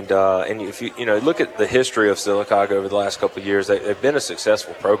 And if you look at the history of Sylacauga over the last couple of years, they've been a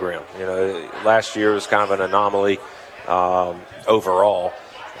successful program. Last year was kind of an anomaly overall,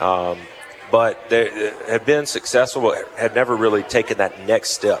 but they have been successful, but had never really taken that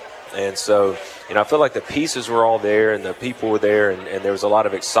next step. And so, I feel like the pieces were all there, and the people were there, and there was a lot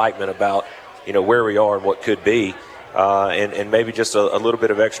of excitement about where we are and what could be, and maybe just a little bit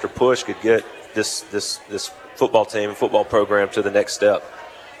of extra push could get this football team and football program to the next step.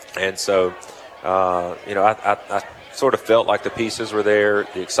 And so, I sort of felt like the pieces were there,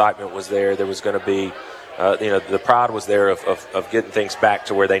 the excitement was there. There was going to be, the pride was there of getting things back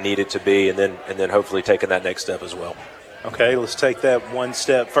to where they needed to be, and then hopefully taking that next step as well. Okay, let's take that one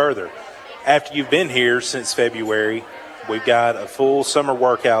step further. After you've been here since February, we've got a full summer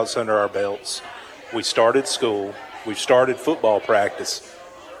workouts under our belts. We started school. We've started football practice.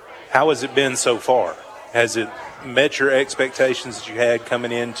 How has it been so far? Has it met your expectations that you had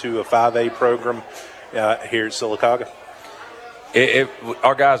coming into a 5A program here at Sylacauga?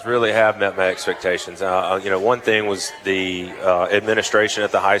 Our guys really have met my expectations. One thing was the administration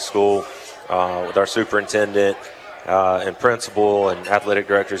at the high school with our superintendent and principal and athletic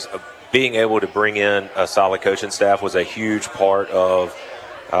directors. Being able to bring in a solid coaching staff was a huge part of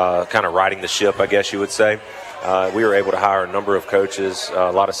kind of riding the ship, I guess you would say. We were able to hire a number of coaches,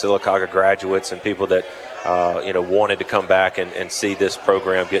 a lot of Sylacauga graduates and people that wanted to come back and see this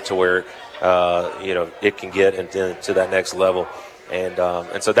program get to where it can get to that next level.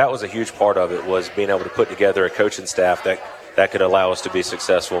 And so that was a huge part of it, was being able to put together a coaching staff that could allow us to be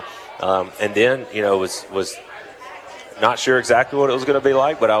successful. And then was not sure exactly what it was going to be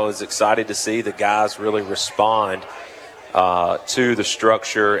like, but I was excited to see the guys really respond to the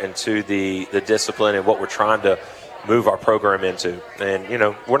structure and to the discipline and what we're trying to move our program into.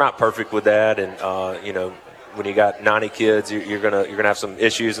 And we're not perfect with that, and when you got 90 kids, you're gonna have some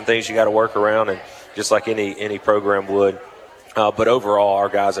issues and things you got to work around, and just like any program would. But overall, our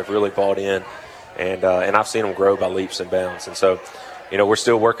guys have really bought in, and I've seen them grow by leaps and bounds. And so, we're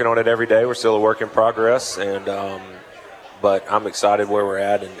still working on it every day. We're still a work in progress, but I'm excited where we're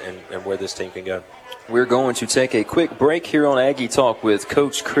at and where this team can go. We're going to take a quick break here on Aggie Talk with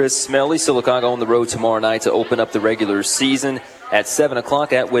Coach Chris Smelley. Sylacauga on the road tomorrow night to open up the regular season at 7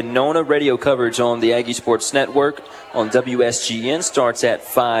 o'clock at Winona. Radio coverage on the Aggie Sports Network on WSGN starts at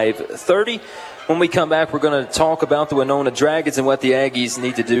 5:30. When we come back, we're going to talk about the Winona Dragons and what the Aggies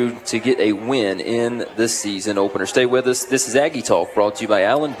need to do to get a win in the season opener. Stay with us. This is Aggie Talk, brought to you by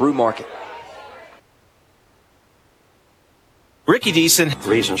Allen Brew Market. Ricky Deason.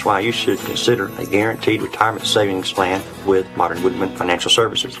 Reasons why you should consider a guaranteed retirement savings plan with Modern Woodman Financial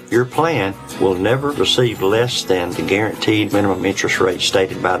Services. Your plan will never receive less than the guaranteed minimum interest rate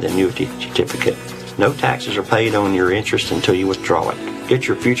stated by the annuity certificate. No taxes are paid on your interest until you withdraw it. Get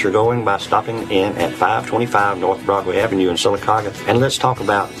your future going by stopping in at 525 North Broadway Avenue in Sylacauga, and let's talk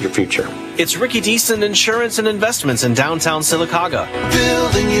about your future. It's Ricky Deason Insurance and Investments in downtown Sylacauga.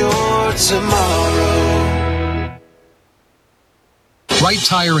 Building your tomorrow. Right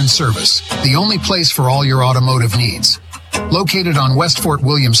Tire and Service, the only place for all your automotive needs. Located on West Fort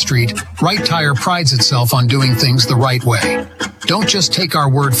William Street, Right Tire prides itself on doing things the right way. Don't just take our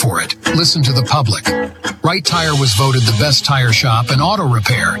word for it. Listen to the public. Right Tire was voted the best tire shop and auto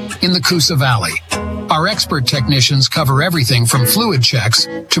repair in the Coosa Valley. Our expert technicians cover everything from fluid checks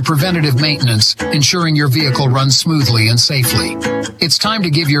to preventative maintenance, ensuring your vehicle runs smoothly and safely. It's time to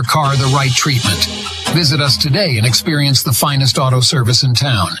give your car the right treatment. Visit us today and experience the finest auto service in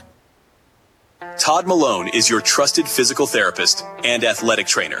town. Todd Malone is your trusted physical therapist and athletic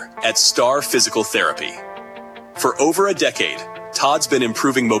trainer at Star Physical Therapy. For over a decade, Todd's been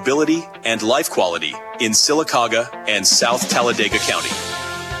improving mobility and life quality in Sylacauga and South Talladega County.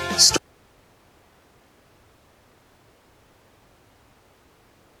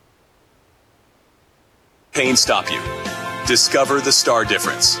 Pain stop you. Discover the STAR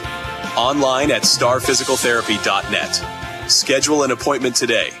difference. Online at starphysicaltherapy.net. Schedule an appointment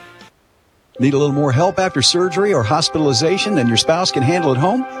today. Need a little more help after surgery or hospitalization than your spouse can handle at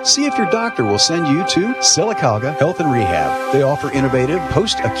home? See if your doctor will send you to Sylacauga Health and Rehab. They offer innovative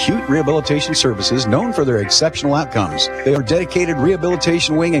post-acute rehabilitation services known for their exceptional outcomes. Their dedicated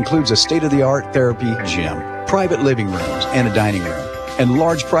rehabilitation wing includes a state-of-the-art therapy gym, private living rooms, and a dining room, and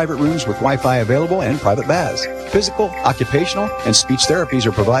large private rooms with Wi-Fi available and private baths. Physical, occupational, and speech therapies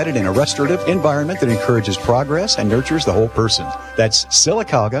are provided in a restorative environment that encourages progress and nurtures the whole person. That's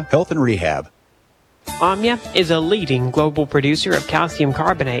Sylacauga Health and Rehab. Omnia is a leading global producer of calcium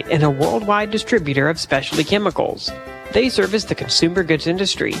carbonate and a worldwide distributor of specialty chemicals. They service the consumer goods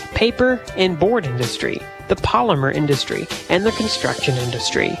industry, paper and board industry, the polymer industry, and the construction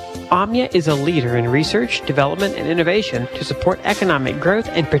industry. Omnia is a leader in research, development, and innovation to support economic growth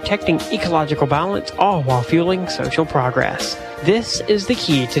and protecting ecological balance, all while fueling social progress. This is the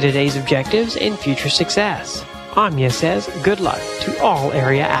key to today's objectives and future success. Omnia says good luck to all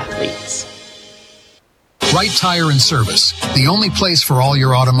area athletes. Right Tire and Service, the only place for all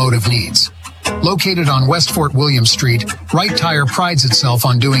your automotive needs. Located on West Fort William Street, Right Tire prides itself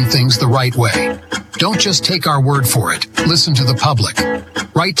on doing things the right way. Don't just take our word for it. Listen to the public.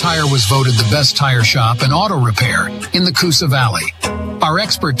 Right Tire was voted the best tire shop and auto repair in the Coosa Valley. Our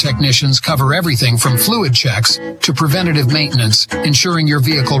expert technicians cover everything from fluid checks to preventative maintenance, ensuring your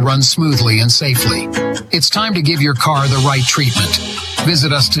vehicle runs smoothly and safely. It's time to give your car the right treatment.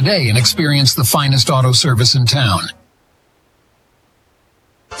 Visit us today and experience the finest auto service in town.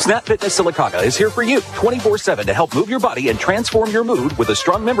 Snap Fitness Sylacauga is here for you 24/7 to help move your body and transform your mood with a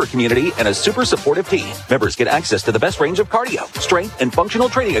strong member community and a super supportive team. Members get access to the best range of cardio, strength, and functional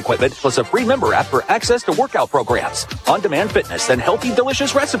training equipment, plus a free member app for access to workout programs, on-demand fitness, and healthy,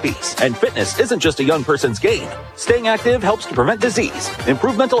 delicious recipes. And fitness isn't just a young person's game. Staying active helps to prevent disease,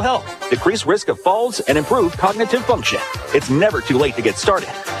 improve mental health, decrease risk of falls, and improve cognitive function. It's never too late to get started.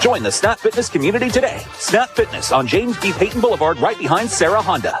 Join the Snap Fitness community today. Snap Fitness on James B. Payton Boulevard, right behind Sarah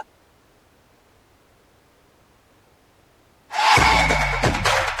Honda.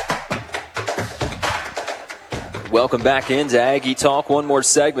 Welcome back into Aggie Talk. One more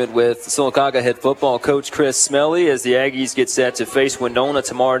segment with Sylacauga head football coach Chris Smelley as the Aggies get set to face Winona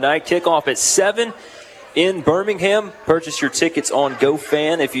tomorrow night. Kickoff at 7 in Birmingham. Purchase your tickets on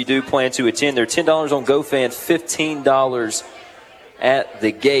GoFan if you do plan to attend. They're $10 on GoFan, $15 at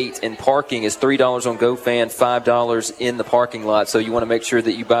the gate, and parking is $3 on GoFan, $5 in the parking lot. So you want to make sure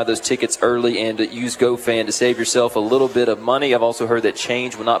that you buy those tickets early and use GoFan to save yourself a little bit of money. I've also heard that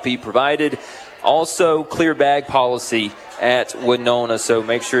change will not be provided. Also, clear bag policy at Winona, so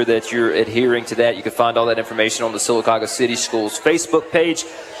make sure that you're adhering to that. You can find all that information on the Sylacauga City Schools Facebook page.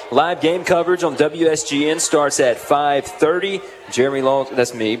 Live game coverage on WSGN starts at 5:30. Jeremy Law,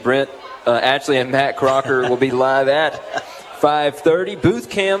 that's me, Brent Ashley, and Matt Crocker will be live at 5:30. Booth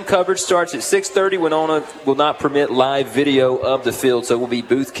cam coverage starts at 6:30. Winona will not permit live video of the field, so it will be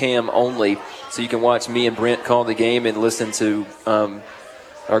booth cam only. So you can watch me and Brent call the game and listen to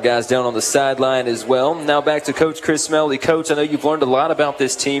our guys down on the sideline as well. Now back to Coach Chris Smelley. Coach, I know you've learned a lot about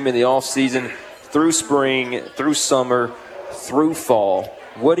this team in the offseason, through spring, through summer, through fall.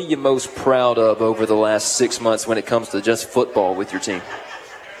 What are you most proud of over the last 6 months when it comes to just football with your team?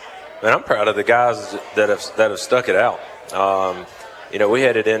 Man, I'm proud of the guys that have stuck it out. We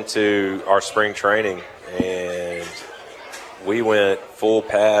headed into our spring training and we went full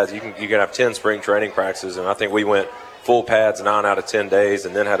pads. You can have 10 spring training practices, and I think we went full pads 9 out of 10 days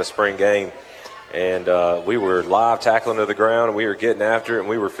and then had a spring game. And we were live tackling to the ground, and we were getting after it, and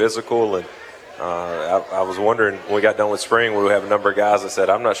we were physical. And I was wondering when we got done with spring, we would have a number of guys that said,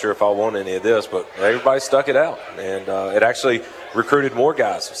 I'm not sure if I want any of this, but everybody stuck it out. And it actually recruited more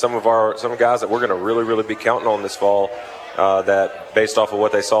guys. Some guys that we're going to really, really be counting on this fall, that based off of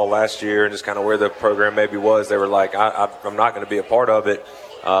what they saw last year and just kind of where the program maybe was, they were like, I'm not going to be a part of it.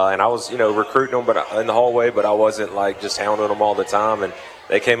 And I was, recruiting them in the hallway, but I wasn't like just hounding them all the time. And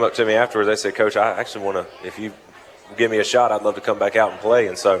they came up to me afterwards. They said, Coach, I actually want to, if you give me a shot, I'd love to come back out and play.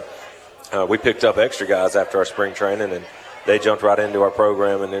 And so we picked up extra guys after our spring training, and they jumped right into our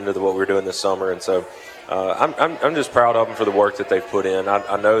program and into what we were doing this summer. And so I'm just proud of them for the work that they've put in.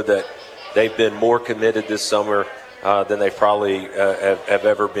 I know that they've been more committed this summer than they probably have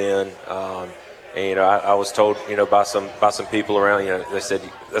ever been. And, I was told, by some people around, they said,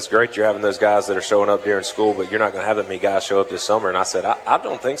 that's great you're having those guys that are showing up during school, but you're not going to have that many guys show up this summer. And I said, I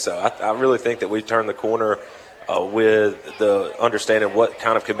don't think so. I really think that we've turned the corner with the understanding what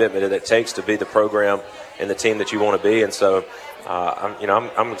kind of commitment it takes to be the program and the team that you want to be. And so,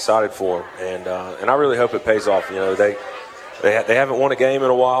 I'm excited for them. And I really hope it pays off. They haven't won a game in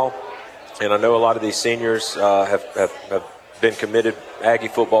a while, and I know a lot of these seniors have been committed Aggie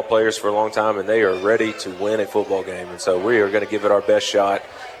football players for a long time, and they are ready to win a football game. And so we are going to give it our best shot.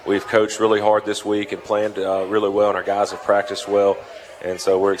 We've coached really hard this week and planned really well, and our guys have practiced well. And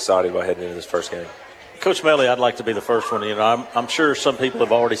so we're excited about heading into this first game. Coach Smelley, I'd like to be the first one. I'm sure some people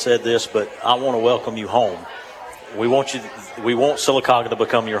have already said this, but I want to welcome you home. We want Sylacauga to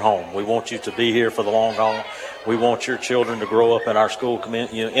become your home. We want you to be here for the long haul. We want your children to grow up in our school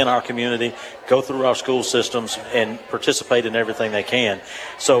in our community, go through our school systems, and participate in everything they can.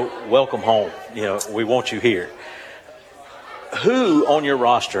 So welcome home. We want you here. Who on your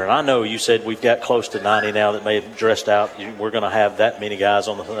roster, and I know you said we've got close to 90 now that may have dressed out. We're going to have that many guys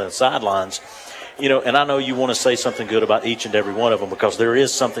on the sidelines. And I know you want to say something good about each and every one of them, because there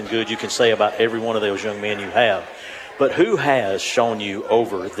is something good you can say about every one of those young men you have. But who has shown you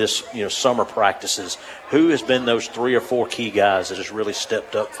over this, summer practices, who has been those 3 or 4 key guys that has really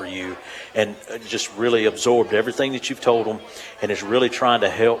stepped up for you and just really absorbed everything that you've told them and is really trying to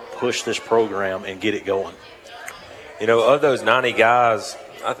help push this program and get it going? Of those 90 guys,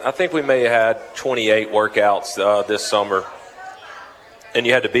 I think we may have had 28 workouts this summer, and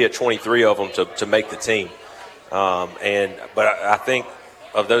you had to be at 23 of them to make the team. But I think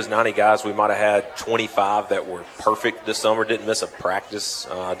of those 90 guys, we might have had 25 that were perfect this summer, didn't miss a practice,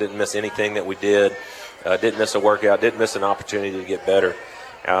 didn't miss anything that we did, didn't miss a workout, didn't miss an opportunity to get better.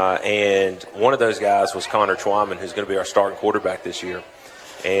 And one of those guys was Connor Twyman, who's going to be our starting quarterback this year.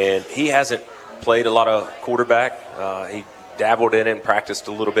 And he hasn't played a lot of quarterback. He dabbled in it and practiced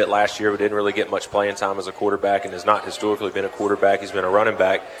a little bit last year, but didn't really get much playing time as a quarterback and has not historically been a quarterback. He's been a running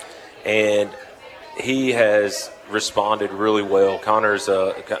back. And he has responded really well. Connor's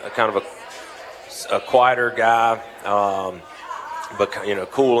kind of a quieter guy, but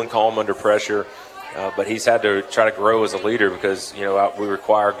cool and calm under pressure. But he's had to try to grow as a leader because we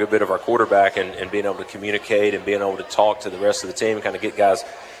require a good bit of our quarterback and being able to communicate and being able to talk to the rest of the team and kind of get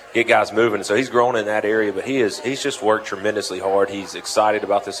guys moving. So he's grown in that area, but he's just worked tremendously hard. He's excited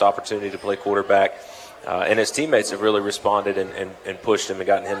about this opportunity to play quarterback, and his teammates have really responded and pushed him and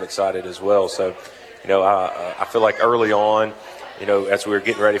gotten him excited as well. So. I feel like early on, as we were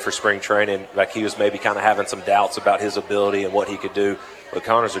getting ready for spring training, like he was maybe kind of having some doubts about his ability and what he could do. But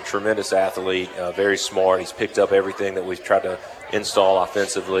Connor's a tremendous athlete, very smart. He's picked up everything that we've tried to install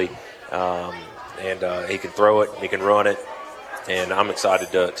offensively, and he can throw it, he can run it, and I'm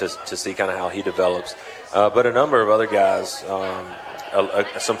excited to see kind of how he develops. But a number of other guys,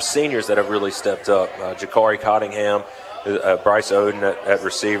 some seniors that have really stepped up. Jakari Cottingham, Bryce Oden at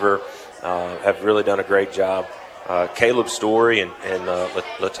receiver. Have really done a great job. Caleb Story and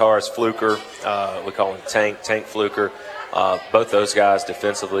Lataris Fluker, we call him Tank Fluker. Both those guys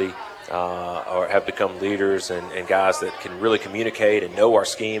defensively have become leaders and guys that can really communicate and know our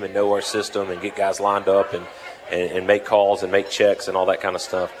scheme and know our system and get guys lined up and make calls and make checks and all that kind of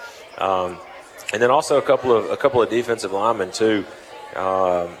stuff. And then also a couple of defensive linemen too.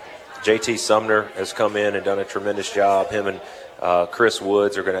 JT Sumner has come in and done a tremendous job. Him and Chris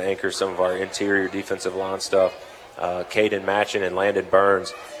Woods are going to anchor some of our interior defensive line stuff. Caden Matchin and Landon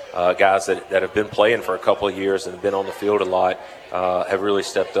Burns, guys that have been playing for a couple of years and have been on the field a lot, have really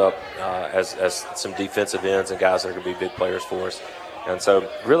stepped up as some defensive ends and guys that are going to be big players for us. And so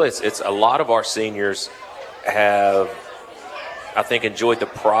really it's a lot of our seniors have, I think, enjoyed the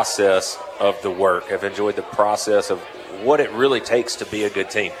process of the work, have enjoyed the process of what it really takes to be a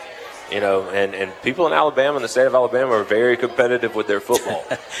good team. And people in Alabama, in the state of Alabama, are very competitive with their football.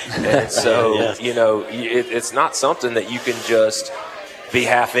 And so, it's not something that you can just be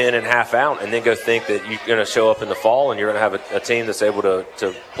half in and half out and then go think that you're going to show up in the fall and you're going to have a team that's able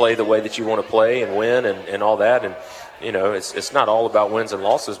to play the way that you want to play and win and all that. And, it's not all about wins and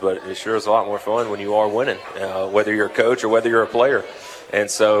losses, but it sure is a lot more fun when you are winning, whether you're a coach or whether you're a player. And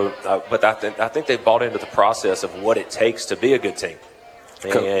so, but I think they've bought into the process of what it takes to be a good team.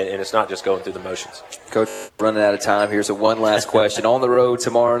 And it's not just going through the motions. Coach, running out of time here, so one last question. On the road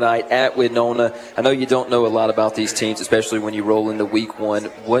tomorrow night at Winona, I know you don't know a lot about these teams, especially when you roll into week one.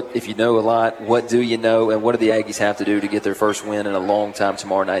 What, if you know a lot, what do you know, and what do the Aggies have to do to get their first win in a long time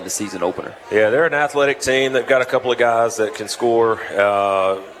tomorrow night in the season opener? Yeah, they're an athletic team. They've got a couple of guys that can score,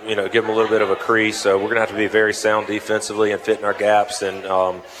 give them a little bit of a crease. So we're going to have to be very sound defensively and fitting our gaps and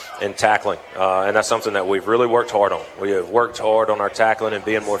tackling. And that's something that we've really worked hard on. We have worked hard on our tackling and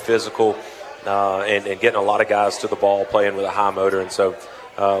being more physical and getting a lot of guys to the ball, playing with a high motor. And so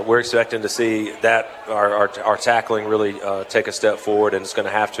we're expecting to see that our tackling really take a step forward, and it's going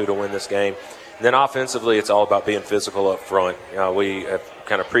to have to win this game. And then offensively, it's all about being physical up front. We have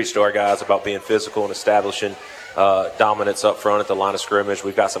kind of preached to our guys about being physical and establishing dominance up front at the line of scrimmage.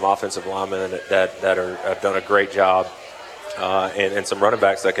 We've got some offensive linemen that have done a great job, and some running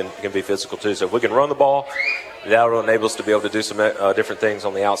backs that can be physical too. So if we can run the ball, that will enable us to be able to do some different things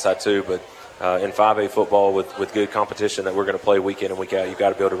on the outside too. But in 5A football with good competition that we're going to play week in and week out, you've got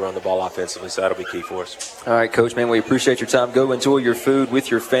to be able to run the ball offensively, so that'll be key for us. All right, Coach, man, we appreciate your time. Go enjoy your food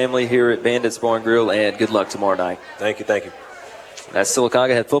with your family here at Bandits Bar and Grill, and good luck tomorrow night. Thank you. That's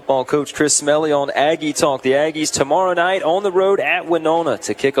Sylacauga head football coach Chris Smelley on Aggie Talk. The Aggies tomorrow night on the road at Winona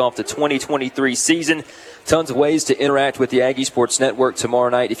to kick off the 2023 season. Tons of ways to interact with the Aggie Sports Network tomorrow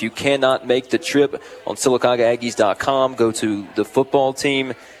night. If you cannot make the trip, on SylacaugaAggies.com, go to the football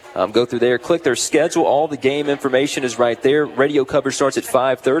team. Go through there, click their schedule. All the game information is right there. Radio coverage starts at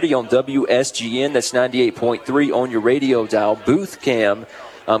 5:30 on WSGN. That's 98.3 on your radio dial. Booth cam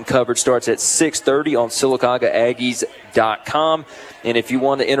coverage starts at 6:30 on SylacaugaAggies.com. And if you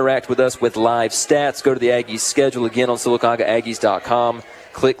want to interact with us with live stats, go to the Aggies schedule again on SylacaugaAggies.com.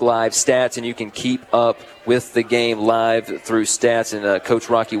 Click live stats, and you can keep up with the game live through stats. And Coach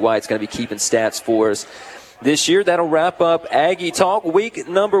Rocky White's going to be keeping stats for us this year. That'll wrap up Aggie Talk week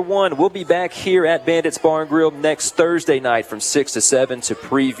number 1. We'll be back here at Bandits Bar and Grill next Thursday night from 6 to 7 to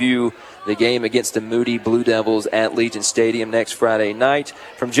preview the game against the Moody Blue Devils at Legion Stadium next Friday night.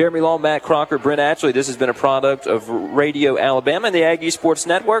 From Jeremy Law, Matt Crocker, Brent Ashley, this has been a product of Radio Alabama and the Aggie Sports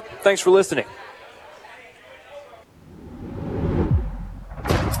Network. Thanks for listening.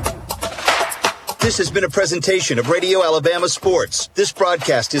 This has been a presentation of Radio Alabama Sports. This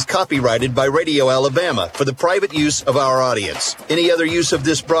broadcast is copyrighted by Radio Alabama for the private use of our audience. Any other use of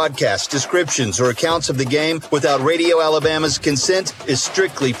this broadcast, descriptions, or accounts of the game without Radio Alabama's consent is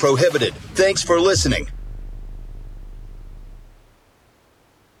strictly prohibited. Thanks for listening.